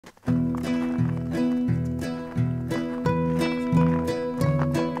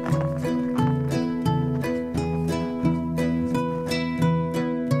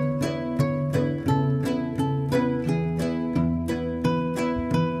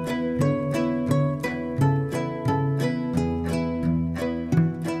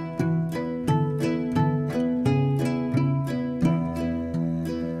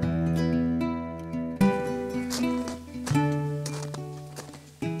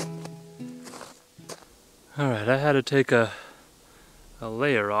Alright, I had to take a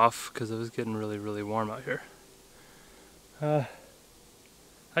layer off because it was getting really warm out here.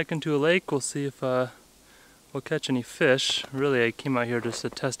 Hiking to a lake, we'll see if we'll catch any fish. Really, I came out here just to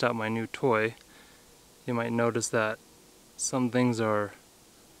test out my new toy. You might notice that some things are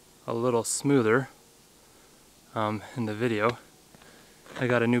a little smoother in the video. I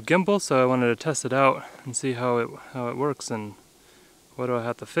got a new gimbal, so I wanted to test it out and see how it works and what do I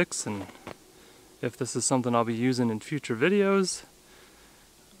have to fix and if this is something I'll be using in future videos.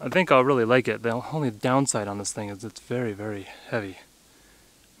 I think I'll really like it. The only downside on this thing is it's very heavy.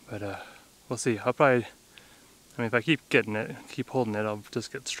 But we'll see. If I keep holding it, I'll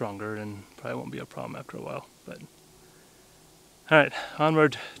just get stronger and probably won't be a problem after a while. But alright,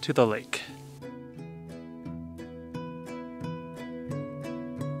 onward to the lake.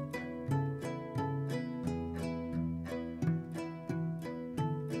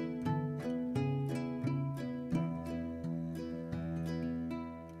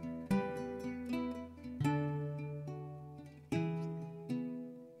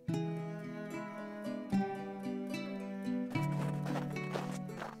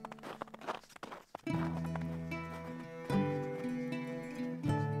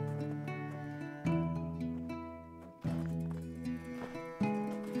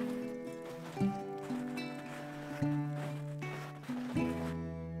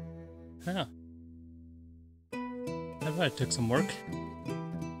 Yeah. That probably took some work.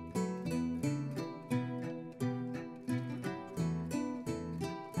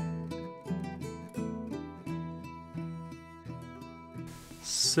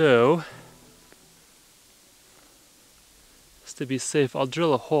 So, just to be safe, I'll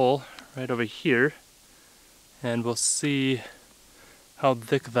drill a hole right over here and we'll see how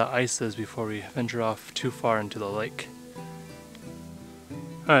thick the ice is before we venture off too far into the lake.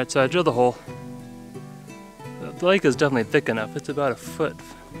 Alright, so I drilled the hole. The lake is definitely thick enough. It's about a foot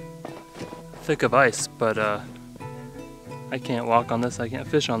thick of ice, but I can't walk on this, I can't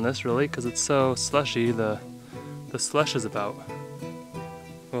fish on this really, because it's so slushy. The slush is about,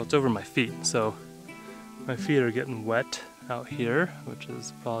 well, it's over my feet, so my feet are getting wet out here, which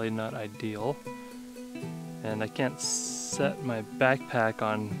is probably not ideal. And I can't set my backpack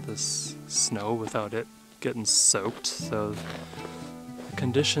on this snow without it getting soaked, so the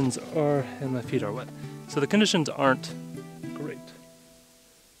conditions are, and my feet are wet. So the conditions aren't great.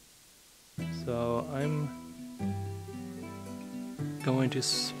 So I'm going to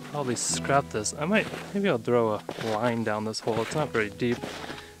probably scrap this. Maybe I'll throw a line down this hole. It's not very deep,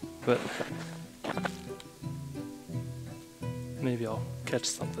 but maybe I'll catch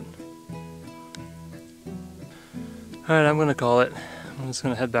something. Alright, I'm gonna call it. I'm just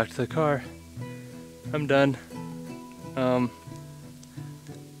gonna head back to the car. I'm done.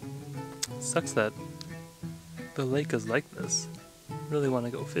 Sucks that the lake is like this. Really want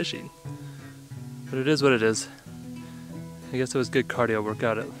to go fishing. But it is what it is. I guess it was good cardio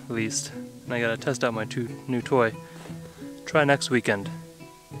workout at least. And I gotta test out my new toy. Try next weekend.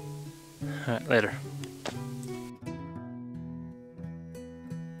 Alright, later.